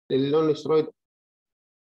non-steroid,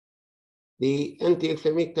 the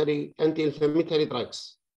anti-inflammatory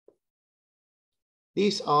drugs.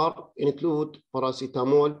 These include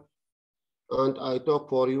paracetamol, and I talked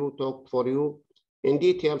for you in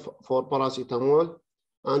detail for paracetamol,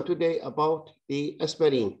 and today about the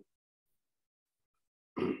aspirin.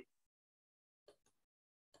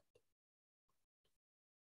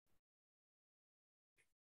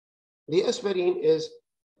 The aspirin is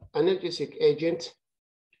analgesic agent,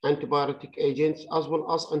 antibiotic agents, as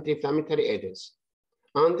well as anti-inflammatory agents.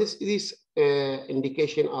 And these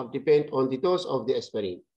indications are depend on the dose of the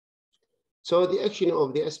aspirin. So the action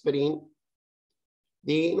of the aspirin,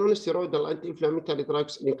 the non-steroidal anti-inflammatory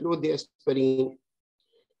drugs include the aspirin,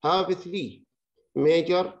 have 3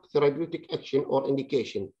 major therapeutic action or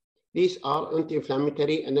indication. These are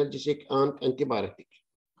anti-inflammatory, analgesic, and antibiotic.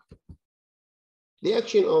 The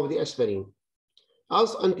action of the aspirin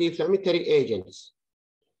as anti-inflammatory agents,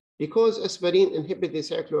 because aspirin inhibits the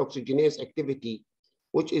cyclooxygenase activity,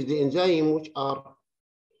 which is the enzyme which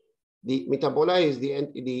metabolize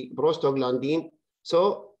the prostaglandin.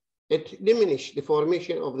 So it diminishes the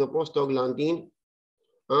formation of the prostaglandin,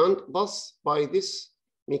 and thus by this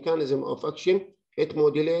mechanism of action, it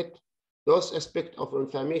modulates those aspects of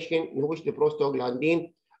inflammation in which the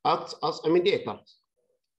prostaglandin acts as a mediator.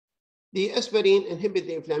 The aspirin inhibits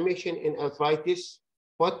the inflammation in arthritis,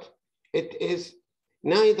 but it is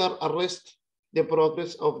neither arrest the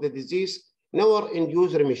progress of the disease nor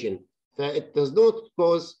induce remission. So it does not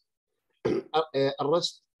cause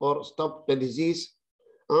arrest or stop the disease,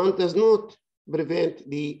 and does not prevent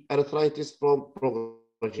the arthritis from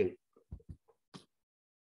progression.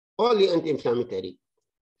 Only anti-inflammatory.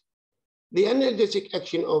 The analgesic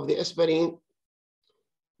action of the aspirin,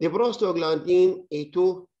 the prostaglandin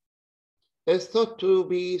E2 is thought to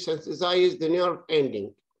be sensitized the nerve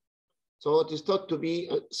ending. So it is thought to be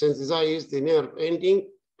sensitized the nerve ending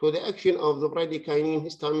to the action of the bradykinin,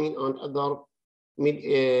 histamine, and other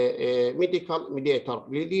medical mediator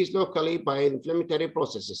released locally by inflammatory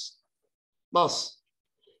processes. Thus,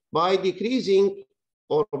 by decreasing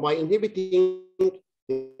or by inhibiting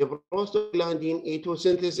the prostaglandin E2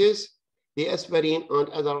 synthesis, the aspirin and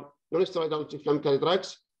other non-steroidal anti-inflammatory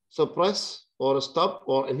drugs suppress or stop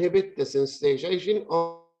or inhibit the sensitization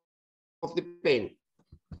of the pain.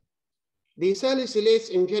 The salicylates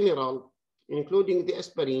in general, including the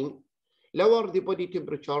aspirin, lower the body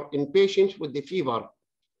temperature in patients with the fever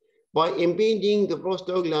by impeding the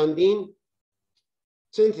prostaglandin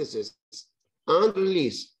synthesis and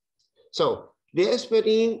release. So the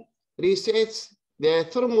aspirin resets the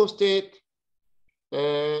thermostat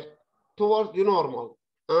towards the normal,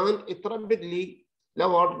 and it rapidly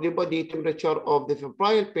lowered the body temperature of the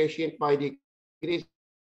febrile patient by decreasing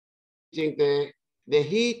the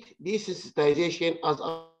heat desensitization as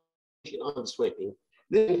and sweating.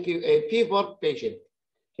 Then a fever patient،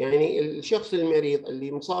 يعني الشخص المريض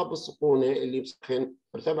اللي مصاب بالسخونة اللي بسخن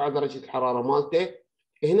ارتفع درجة الحرارة مالته،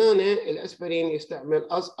 هنا الاسبرين يستعمل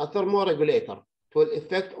as a thermoregulator to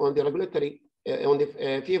effect on the regulatory on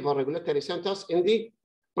the fever regulatory centers in the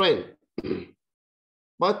brain.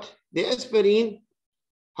 But the aspirin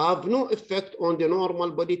have no effect on the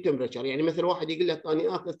normal body temperature. يعني مثل واحد يقول لك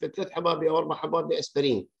أنا آخذ 3 حباب أو 4 حباب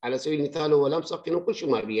أسبرين على سبيل المثال، هو لا مسخن وكل شيء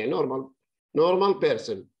ما بيه، يعني normal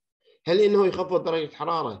person. هل إنه يخفض درجة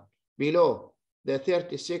الحرارة below the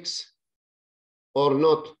 36 or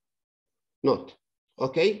not? Not.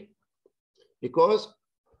 Okay? Because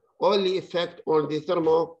only effect on the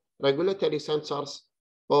thermoregulatory sensors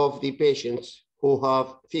of the patients who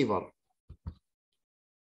have fever.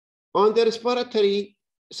 On the respiratory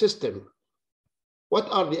system, what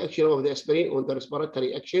are the action of the aspirin on the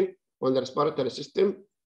respiratory action on the respiratory system?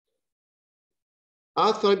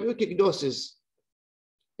 At therapeutic doses,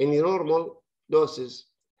 in the normal doses,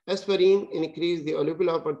 aspirin increase the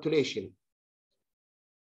alveolar ventilation.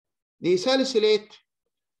 The salicylate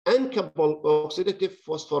uncouple oxidative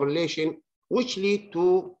phosphorylation, which lead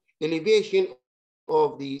to elevation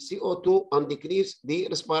of the CO2 and decrease the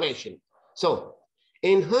respiration. So,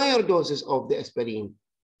 in higher doses of the aspirin,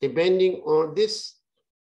 depending on this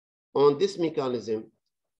mechanism,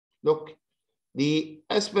 look, the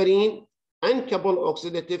aspirin uncouple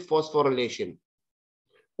oxidative phosphorylation,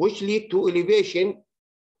 which lead to elevation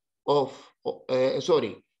of,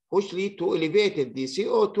 which lead to elevated the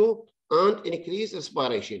CO2 and increased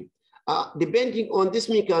respiration. Depending on this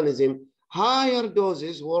mechanism, higher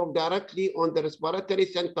doses work directly on the respiratory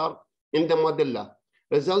center in the medulla,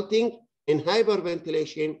 resulting in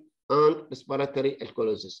hyperventilation and respiratory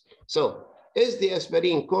alkalosis. So, is the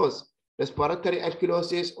aspirin cause respiratory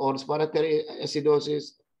alkalosis or respiratory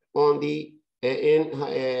acidosis on the in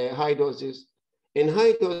high doses. In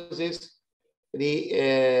high doses, the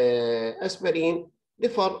aspirin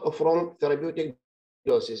differ from therapeutic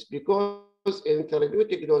doses because in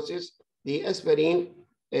therapeutic doses, the aspirin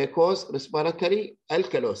cause respiratory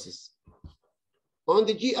alkalosis. On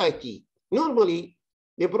the GIT, normally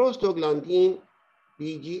the prostaglandin,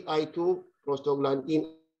 PGI2,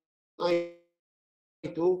 prostaglandin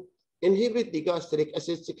I2 inhibit the gastric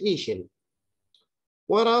acid secretion,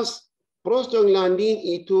 whereas prostaglandin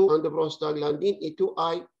E2 and the prostaglandin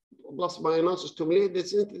E2I plus minus stimulate the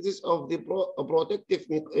synthesis of the protective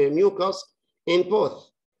mucus in both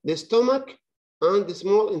the stomach and the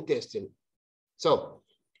small intestine. So,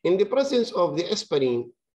 in the presence of the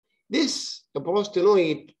aspirin, this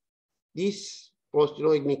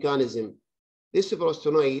prostanoid mechanism, this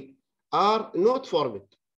prostanoid are not formed,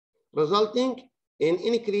 resulting in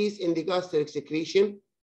increase in the gastric secretion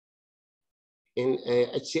in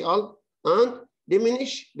HCl and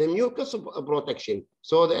diminish the mucus protection.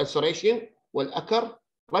 So the ulceration will occur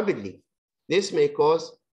rapidly. This may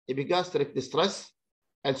cause epigastric distress,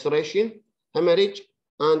 ulceration, hemorrhage,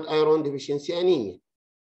 and iron deficiency anemia.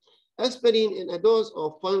 Aspirin in a dose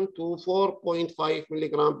of 1 to 4.5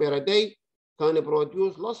 milligram per day can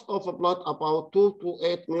produce loss of blood about 2 to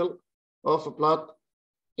 8 ml of blood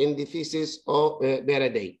in the feces per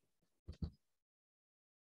day.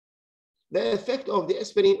 The effect of the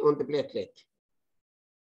aspirin on the platelet.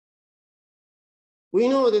 We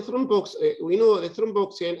know the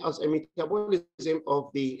thromboxane as a metabolism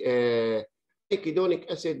of the arachidonic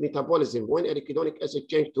acid metabolism. When arachidonic acid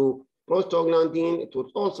changes to prostaglandin, it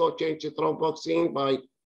would also change the thromboxane by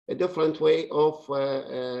a different way of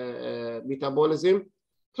metabolism.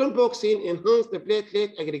 Thromboxane enhances the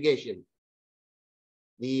platelet aggregation.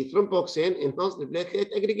 The thromboxane enhances the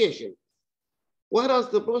platelet aggregation, whereas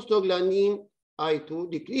the prostaglandin I2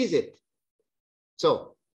 decrease it.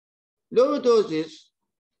 So, low doses,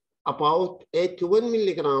 about 8 to 1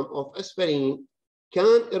 milligram of aspirin,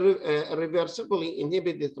 can irreversibly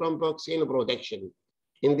inhibit the thromboxane production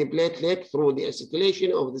in the platelet through the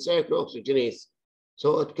acetylation of the cyclooxygenase.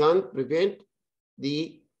 So it can prevent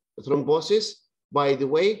the thrombosis by the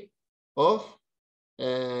way of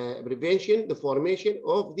prevention, the formation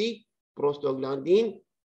of the prostaglandin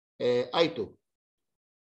I2.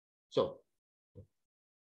 So,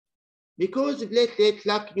 because the platelet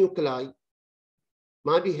lack nuclei,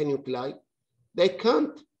 they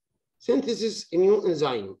can't synthesize immune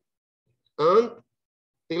enzyme, and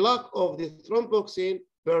the lack of the thromboxane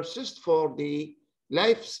persists for the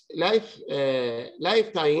lifetime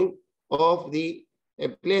of the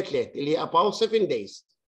platelet, اللي about 7 days.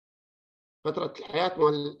 فترة الحياة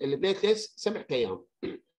مال البليتلتس 7 أيام.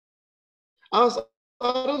 As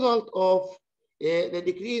a result of the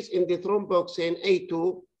decrease in the thromboxane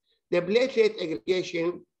A2, the platelet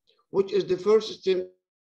aggregation, which is the first step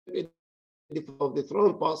of the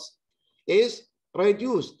thrombus, is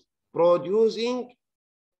reduced, producing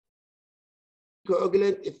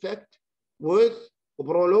coagulant effect with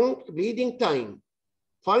prolonged bleeding time.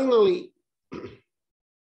 Finally,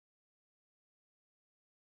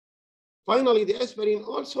 the aspirin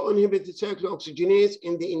also inhibits the cyclooxygenase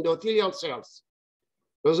in the endothelial cells,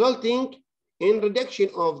 resulting in reduction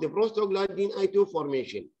of the prostaglandin I2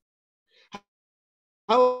 formation.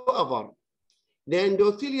 However, the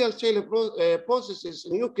endothelial cell processes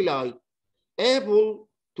nuclei able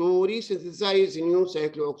to resynthesize new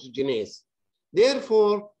cyclooxygenase.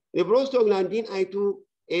 Therefore, the prostaglandin I2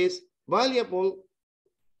 is valuable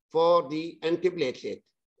for the antiplatelet.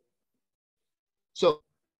 So,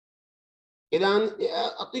 إذا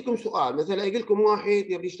أعطيكم سؤال، مثلا أقول لكم واحد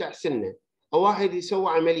يبي يشلع سنة أو واحد يسوي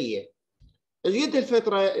عملية، جيت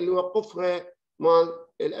الفترة اللي وقفها مال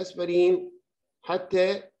الأسبرين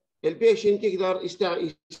حتى البيشنت يقدر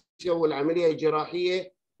يسوي العملية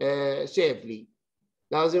الجراحية سيفلي.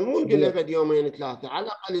 لازم مو نقول له بعد يومين 3 على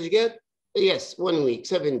الأقل ايش قد؟ Yes, 1 week,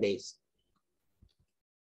 7 days.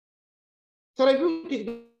 Therapeutic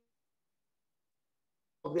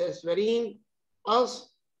of the aspirin as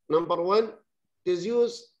number 1 is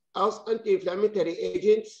used as anti-inflammatory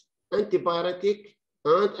agents, antibiotic,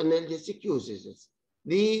 and analgesic uses.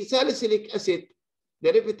 The salicylic acid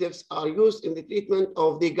derivatives are used in the treatment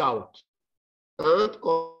of the gout and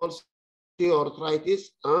osteoarthritis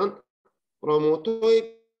and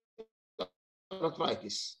rheumatoid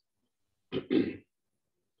arthritis.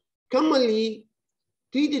 Commonly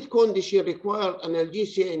treated conditions require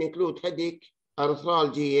analgesia and include headache,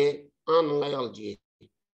 arthralgia, and myalgia.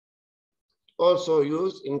 Also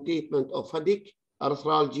used in treatment of headache,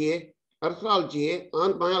 arthralgia,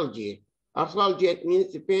 and myalgia. Arthralgia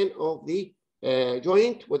means the pain of the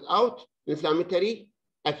joint without inflammatory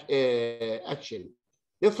action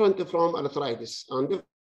different from arthritis and different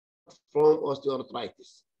from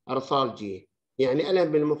osteoarthritis arthralgia يعني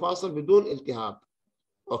ألم بالمفاصل بدون التهاب.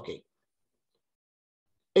 Okay.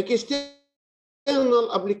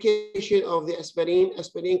 External application of the aspirin.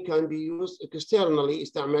 Aspirin can be used externally.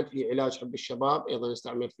 يستعمل في علاج حب الشباب، أيضا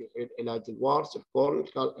يستعمل في علاج الورس، الكورن،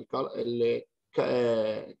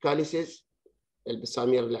 الكاليسيس،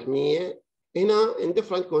 البسامير اللحمية. هنا in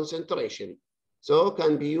different concentration. So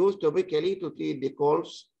can be used topically to treat the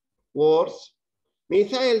corns, warts.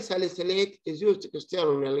 Methyl salicylate is used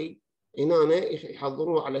externally. هنا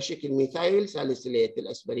يحضروه على شكل ميثايل ساليسيليت.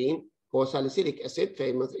 الأسبرين هو ساليسيليك أسيد،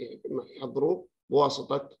 فيحضروه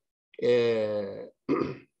بواسطة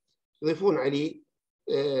يضيفون عليه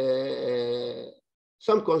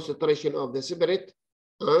some concentration of the spirit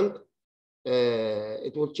and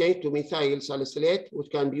it will change to methyl salicylate, which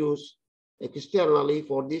can be used externally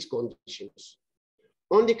for these conditions.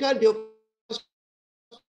 On the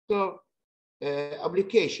cardiovascular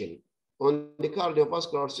application, on the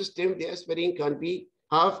cardiovascular system, the aspirin can play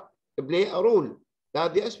a role.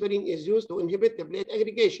 That the aspirin is used to inhibit the platelet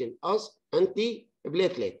aggregation as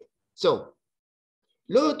anti-platelet. So,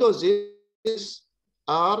 low doses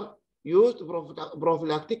are used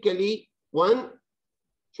prophylactically.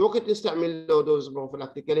 شو وقت نستعمل low dose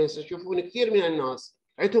prophylactically؟ هسه تشوفون كثير من الناس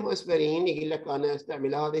عندهم اسبرين يقول لك انا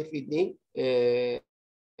استعمل هذا يفيدني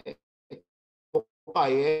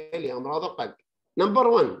وقايه لامراض القلب. Number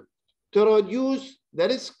 1, to reduce the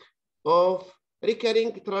risk of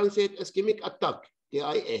recurring transient ischemic attack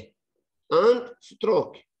 (TIA) and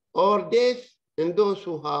stroke or death in those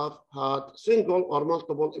who have had single or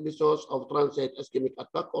multiple episodes of transient ischemic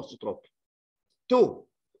attack or stroke. 2,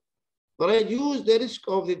 reduce the risk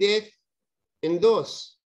of the death in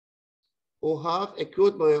those who have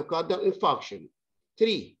acute myocardial infarction.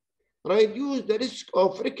 3, reduce the risk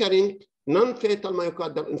of recurring non-fatal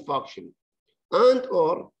myocardial infarction and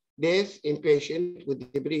or death in patients with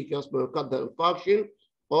the previous myocardial infarction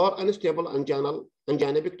or unstable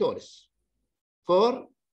angina pectoris. 4,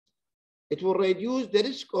 it will reduce the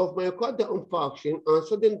risk of myocardial infarction and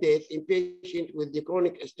sudden death in patients with the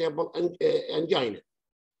chronic unstable angina.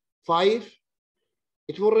 5,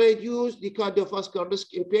 it will reduce the cardiovascular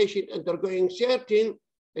risk in patients undergoing certain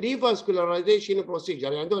revascularization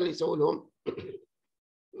procedure. يعني دول اللي يسوون لهم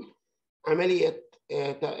عملية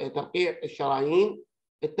ترقيع الشرايين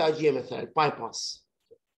التاجية مثلا باي باس،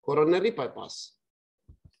 كورونري باي باس.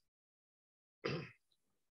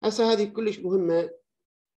 هسه هذه كلش مهمة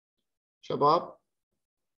شباب،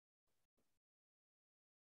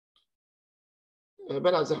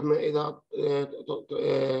 بلا زحمة إذا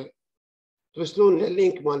ترسلون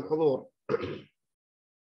اللينك مال الحضور.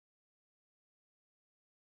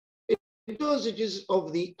 Dosages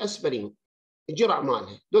of the aspirin، الجرعة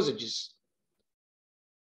مالها dosages.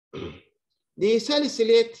 The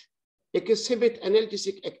salicylate exhibit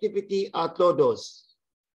analgesic activity at low dose.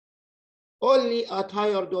 Only at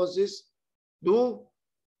higher doses do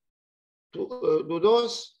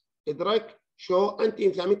those drug show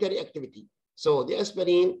anti-inflammatory activity. So the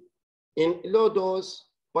aspirin in low dose,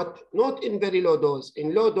 but not in very low dose.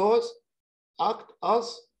 In low dose, act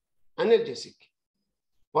as analgesic,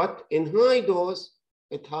 but in high dose,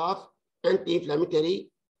 it have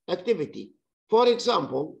anti-inflammatory activity. For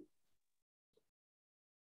example,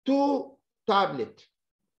 2 tablets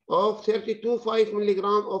of 32.5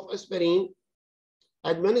 milligram of aspirin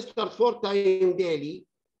administered 4 times daily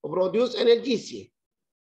produce analgesia,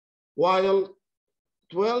 while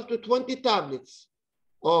 12 to 20 tablets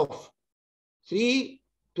of 3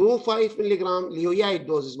 to 5 milligram اللي هو جاي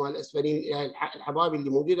الدوزز مال الاسبرين الحبايب اللي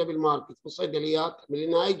موجوده بالماركت في الصيدليات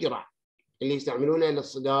من هاي الجرعه اللي يستعملونها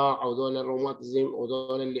للصداع او ذول الروماتيزم او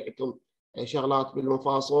ذول اللي عندهم شغلات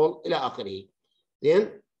بالمفاصل الى اخره.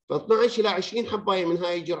 زين، ف 12 الى 20 حبايه من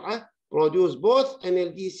هاي الجرعه produce both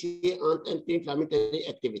analgesia and anti-inflammatory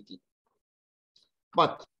activity.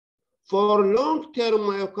 But for long-term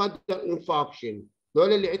myocardial infarction،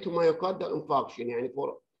 ذول اللي عندهم myocardial infarction يعني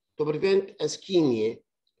to prevent ischemia,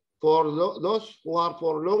 for those who are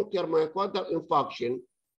for long-term myocardial infarction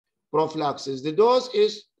prophylaxis, the dose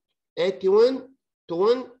is 81 to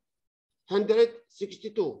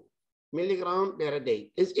 162 milligram per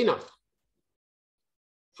day is enough.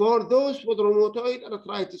 For those with rheumatoid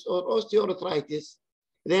arthritis or osteoarthritis,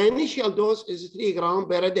 the initial dose is 3 grams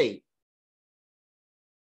per day.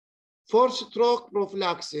 For stroke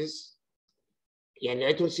prophylaxis, يعني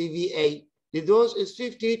عندهم CVA, the dose is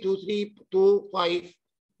 50 to 3 to 5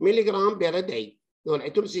 milligram per day. دول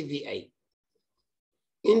عندهم CVA.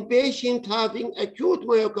 In patient having acute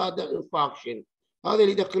myocardial infarction, هذا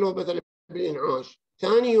اللي يدخلوه مثلا بالانعاش،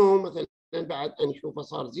 ثاني يوم مثلا بعد ان يشوفه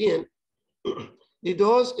صار زين. The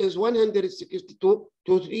dose is 162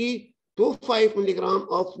 to 3 to 5 milligram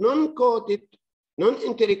of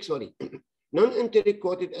non-enteric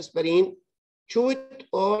coated aspirin. Chew it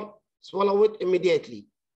or swallow it immediately.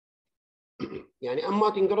 يعني اما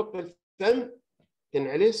تنقرط بالفم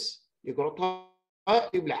تنعلس يقرطها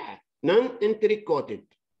يبلعها. Non-enteric coated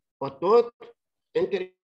but not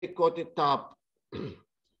enteric coated tab.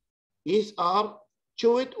 These are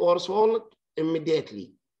chew it or swallow it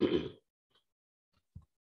immediately.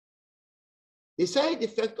 The side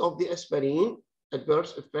effect of the aspirin,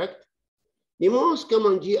 adverse effect, the most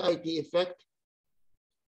common GIT effect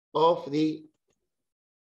of the,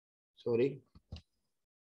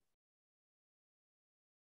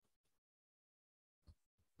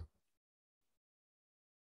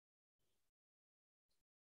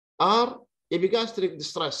 are epigastric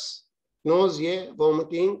distress, nausea,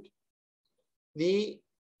 vomiting. The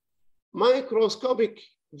microscopic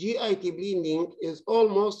GIT bleeding is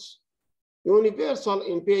almost universal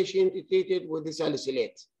in patients treated with the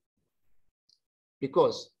salicylate.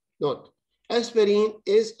 Because, note, aspirin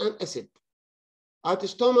is an acid. At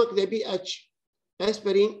stomach, the pH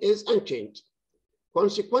aspirin is unchanged.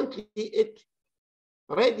 Consequently, it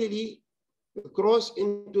readily crosses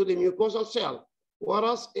into the mucosal cell,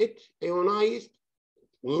 whereas it ionized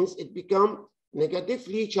means it becomes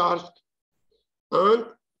negatively charged and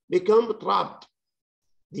become trapped.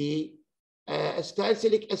 The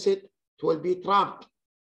salicylic acid will be trapped.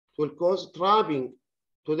 It will cause trapping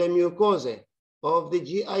to the mucosa of the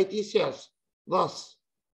GIT cells, thus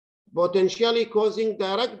potentially causing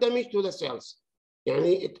direct damage to the cells.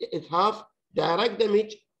 Yani it have direct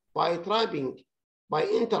damage by trapping, by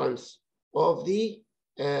entrance of the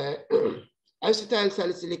acetyl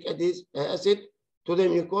salicylic acid to the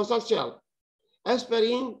mucosal cell.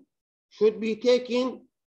 Aspirin should be taken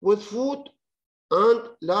with food and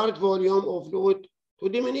large volume of fluid to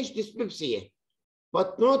diminish dyspepsia,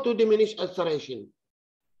 but not to diminish ulceration.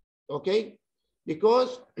 Okay?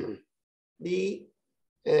 Because the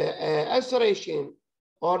ulceration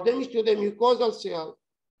or damage to the mucosal cell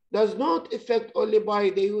does not affect only by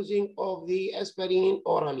the using of the aspirin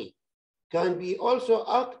orally. Can be also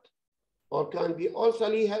act or can be also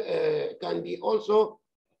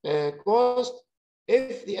caused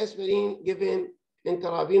if the aspirin given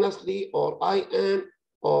intravenously or IM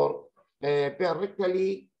or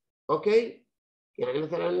perrectally. Okay? يعني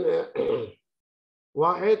مثلا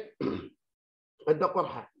واحد عنده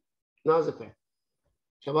قرحة نازفة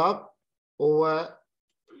شباب و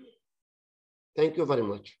thank you very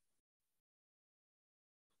much.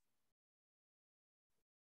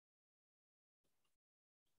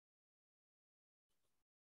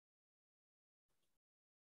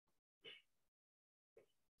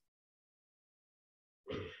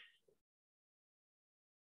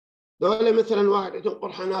 دولة مثلا واحد عنده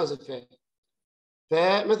قرحة نازفة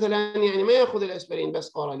فمثلا يعني ما ياخذ الاسبرين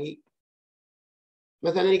بس اورالي،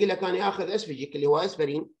 مثلا يقول لك انا اخذ اسفجيك اللي هو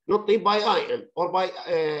اسبرين نطي باي اي ام او باي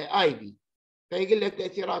اي بي، فيقول لك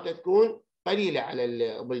تاثيراته تكون قليله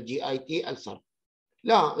على بالجي اي تي السر.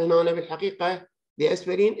 لا، هنا أنا بالحقيقه the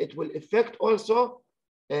aspirin it will affect also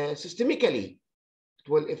systemically. It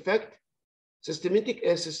will affect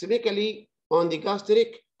systemically on the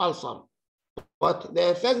gastric ulcer, but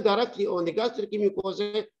the effect directly on the gastric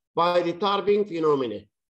mucosa by the targeting phenomena,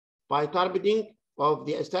 by targeting of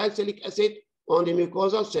the salicylic acid on the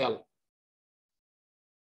mucosal cell.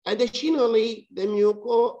 Additionally, the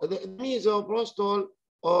misoprostol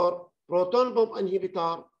or proton pump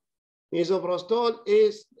inhibitor, misoprostol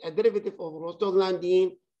is a derivative of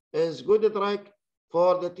prostaglandin, is good drug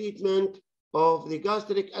for the treatment of the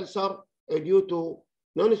gastric ulcer due to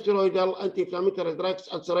non-steroidal anti-inflammatory drugs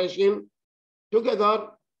ulceration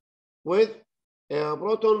together with a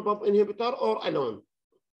proton pump inhibitor or alone.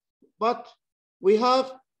 But we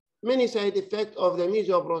have many side effects of the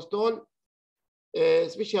misoprostol,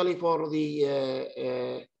 especially for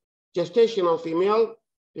the gestational female,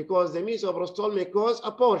 because the misoprostol may cause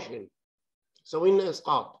abortion. سوينا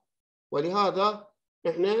إسقاط. ولهذا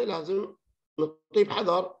إحنا لازم نطيب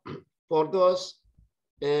حذر for those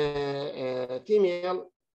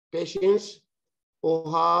female patients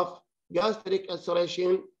who have gastric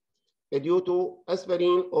ulceration due to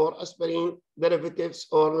aspirin or aspirin derivatives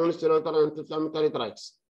or non-steroidal anti-inflammatory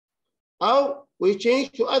drugs. Or we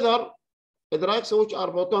change to other drugs which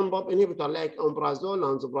are proton pump inhibitor like omeprazole,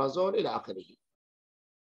 lansoprazole, إلى آخره.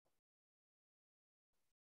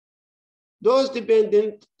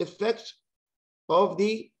 Dose-dependent effects of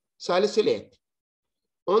the salicylate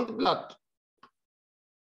on the blood.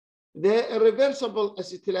 The irreversible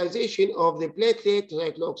acetylization of the platelet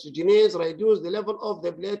cyclooxygenase reduce the level of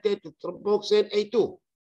the platelet to thromboxane A2.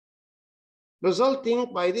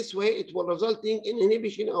 Resulting by this way, it will resulting in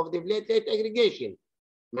inhibition of the platelet aggregation.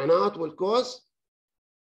 معناته will cause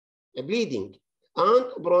a bleeding and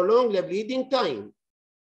prolong the bleeding time.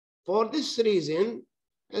 For this reason,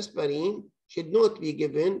 aspirin should not be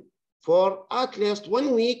given for at least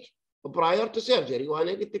 1 week prior to surgery.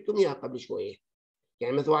 وأنا قلت لكم إياها قبل شوية.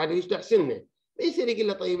 يعني مثل واحد يشتح سنه ما يصير يقول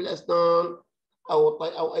له طبيب الأسنان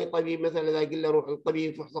أو أي طبيب مثلا إذا قال له روح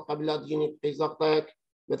للطبيب فحصه قبل لا تجيني تقيس ضغطك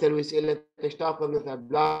مثل ويسأله ايش تاخذ مثلا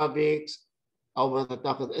بلافيكس أو مثلا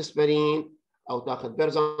تاخذ أسبرين أو تاخذ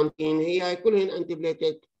برزانتين هي كلهن أنتي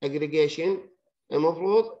بليتيك أجريجيشن.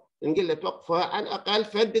 المفروض نقول له توقفها على الأقل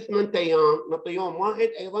فد 8 أيام نعطي يوم واحد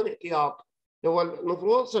أيضا احتياط هو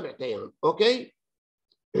المفروض 7 أيام. أوكي.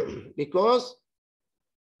 Because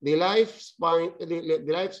the lifespan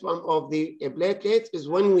of the platelets is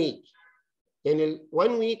 1 week. يعني 1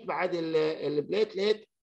 week بعد البليتلت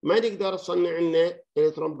ما نقدر نصنع لنا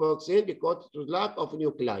الثرومبوكسين because of lack of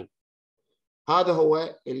nuclei. هذا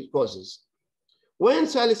هو الكوزز. When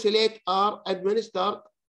salicylates are administered,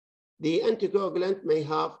 the anticoagulant may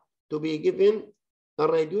have to be given a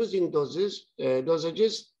reducing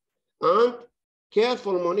dosages and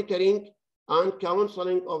careful monitoring and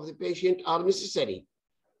counseling of the patient are necessary.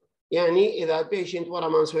 يعني إذا البيشنت ورا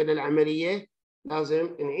ما نسوي له العملية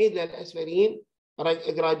لازم نعيد له الأسبرين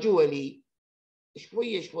gradually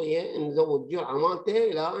شوية شوية نزود جرعة مالته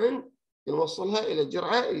إلى أن نوصلها إلى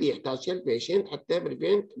الجرعة اللي يحتاجها البيشنت حتى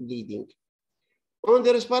prevent bleeding. On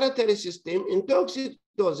the respiratory system, in toxic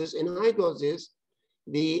doses, in high doses,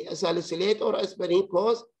 the salicylate or aspirin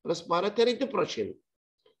cause respiratory depression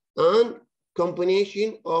and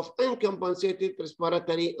combination of uncompensated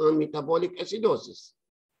respiratory and metabolic acidosis.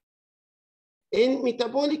 In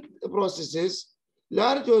metabolic processes,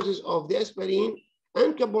 large doses of the aspirin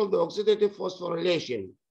uncouple the oxidative phosphorylation,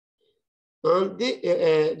 and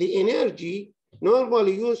the energy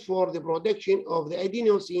normally used for the production of the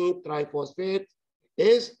adenosine triphosphate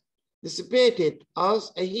is dissipated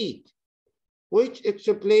as a heat, which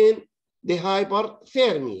explains the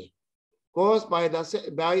hyperthermia caused by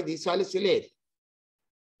the salicylate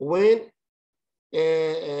when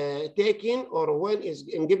taken or when is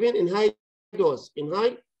given in high dose, in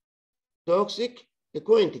high toxic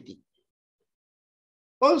quantity.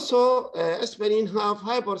 Also, aspirin have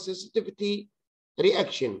hypersensitivity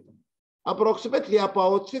reaction. Approximately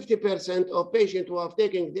about 50% of patients who have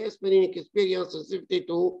taken the aspirin experience sensitivity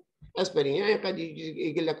to aspirin. يعني قد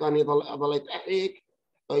يقول لك أنا ظل يتأحك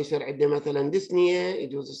أو يصير عنده مثلا ديسنيا،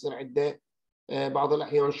 يجوز يصير عنده بعض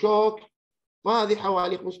الأحيان شوك. فهذه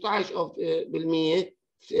حوالي 15%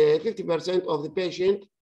 50% of the patient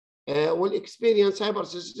will experience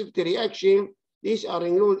hypersensitivity reaction. These are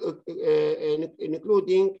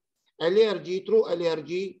including allergy, true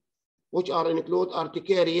allergy, which are include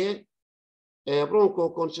urticaria,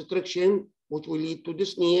 bronchoconstriction, which will lead to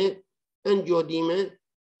dyspnea, angioedema,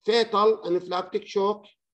 fatal anaphylactic shock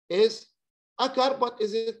is occur, but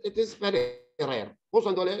it is very rare.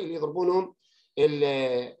 خصوصا دول اللي يضربونهم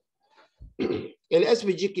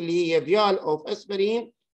الاسبجيك اللي هي فيال اوف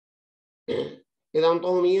اسبرين اذا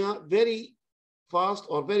انطوهم اياه very fast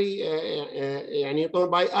or very يعني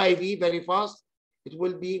by IV very fast, it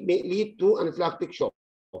will lead to anaphylactic shock.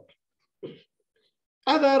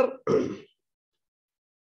 Other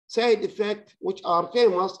side effects which are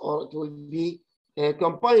famous or it will be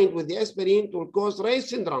combined with the aspirin to cause Ray's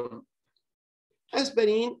syndrome.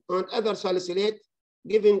 Aspirin and other salicylate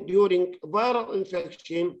given during viral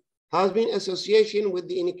infection has been association with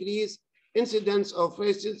the increased incidence of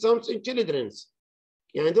Ray's syndromes in children.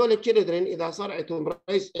 يعني دول الchildren إذا صار عندهم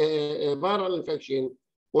viral infection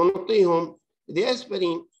ونعطيهم the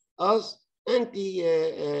aspirin as antibiotic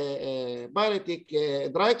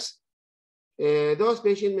drugs, those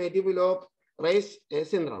patients may develop Ray's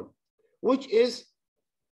syndrome, which is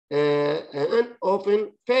an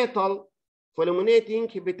often fatal fulminating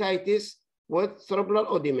hepatitis with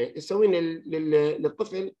cerebral edema. يسوين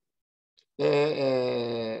للطفل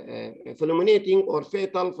fulminating or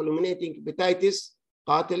fatal fulminating hepatitis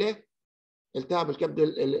قاتلة، التهاب الكبد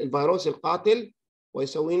الفيروس القاتل،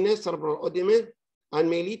 ويسوي لنا cerebral edema and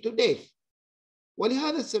may lead to death.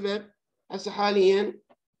 ولهذا السبب هسه حاليا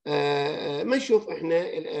ما نشوف احنا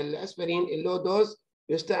الاسبرين اللو دوز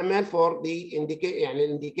يستعمل for the يعني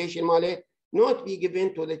الانديكيشن ماله not be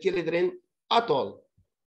given to the children at all.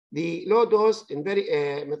 The low dose in very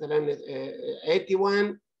مثلا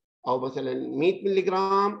 81 او مثلا 100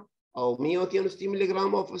 ملغ او 162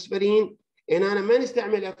 ملغ of aspirin، ان انا ما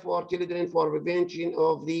نستعملها for children for prevention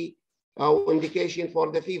of the أو indication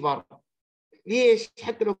for the fever. ليش؟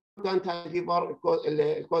 حتى لو كانت هذه الفيفر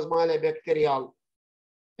الكوز مالها بكتيريال،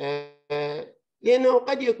 لأنه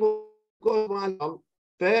قد يكون كوز مالها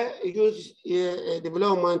فيجوز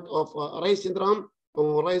development of Reye syndrome,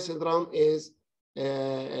 or Reye syndrome is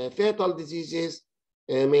fatal diseases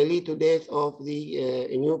may lead to death of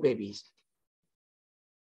the new babies.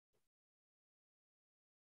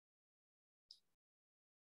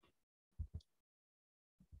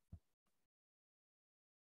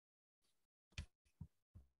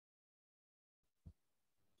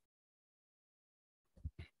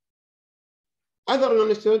 other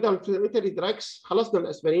non-steroidal inflammatory drugs. خلصنا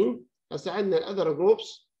الاسبرين، هسه عندنا الاذر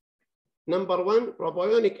جروبس. نمبر 1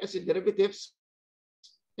 propionic acid derivatives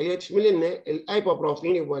اللي تشمل لنا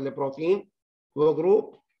الايبوبروفين والبروفين، هو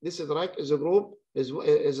جروب. This drug is a group is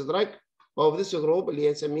a drug of this group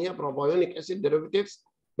اللي نسميها propionic acid derivatives.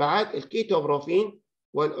 بعد الكيتوبروفين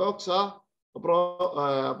والاوكسا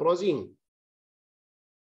بروزين.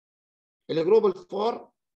 الجروب الفور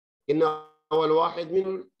إن أول واحد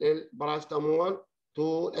من الباراستامول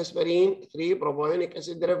 2 الأسبرين 3 propionic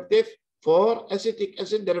acid derivative 4 acetic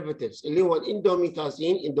acid derivatives اللي هو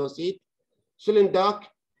الاندوميثازين اندوسيت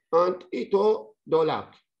سلنداك and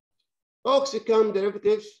إيتودولاك. Oxycam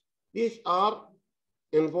derivatives, these are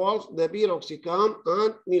involve the piroxicam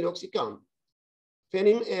and meloxicam.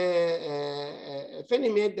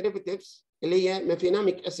 Phenamate derivatives اللي هي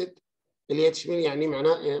ميفيناميك أسيد اللي هي تشمل يعني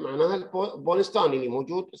معناها البوليستان اللي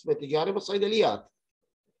موجود اسمه تجارب الصيدليات.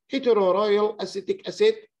 هيترورويل اسيتيك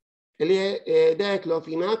اسيد اللي هي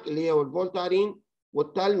دايكلوفيناك اللي هو الفولتارين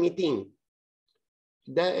والتالميتين.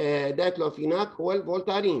 دايكلوفيناك هو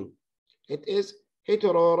الفولتارين. It is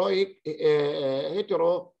heteroroyal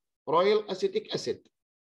acetic acid.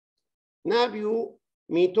 نابيو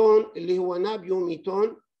ميتون اللي هو نابيو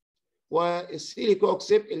ميتون،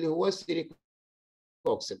 والسيليكوكسيب اللي هو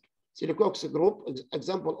السيليكوكسيب. سيليكوكس جروب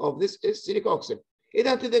example of this is سيليكوكسيب.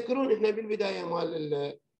 إذا تذكرون إحنا بالبداية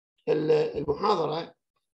مال المحاضرة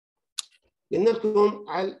قلنا لكم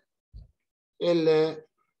على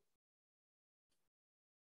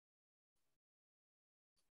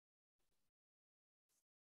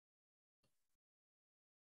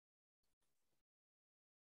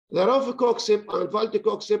the roficoxib and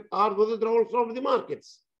valticoxib are withdrawn from the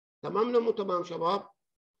markets. تمام مو تمام شباب؟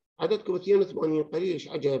 عددكم 82 قليل، ايش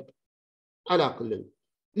عجب. على كل،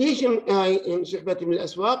 ليش هاي انسحبت من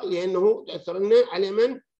الاسواق؟ لانه تاثر لنا على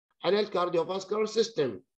من؟ على الكارديوفاسكولار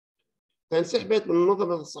سيستم، فانسحبت من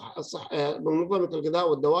منظمه منظمه الغذاء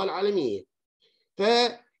والدواء العالميه.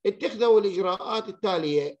 فاتخذوا الاجراءات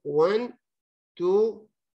التاليه 1 2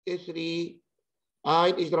 3. هاي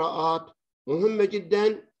الاجراءات مهمه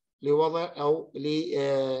جدا لوضع او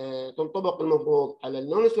لتنطبق المفروض على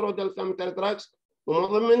النون ستيرويدال انفلاماتوري دراجز، ومن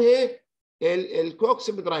ضمنها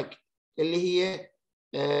الكوكسيب دراج اللي هي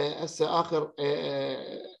هسه اخر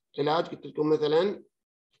علاج قلت لكم مثلا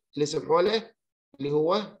اللي سمحوا له اللي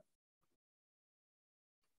هو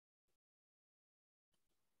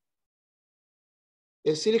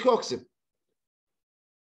السيليكوكسيب.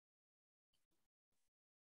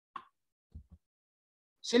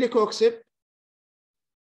 Celecoxib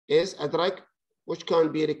is a drug which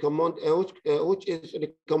can be recommended, which is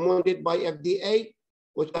recommended by FDA,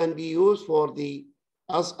 which can be used for the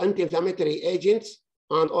as anti-inflammatory agents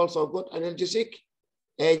and also good analgesic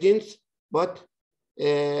agents. But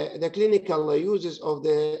the clinical uses of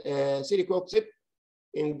the Celecoxib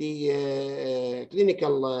in the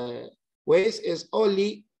clinical ways is only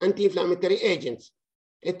anti-inflammatory agents.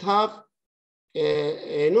 It have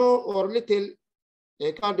no or little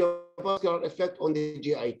cardiovascular effect on the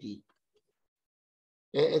GIT.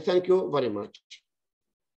 Thank you very much.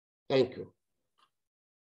 Thank you.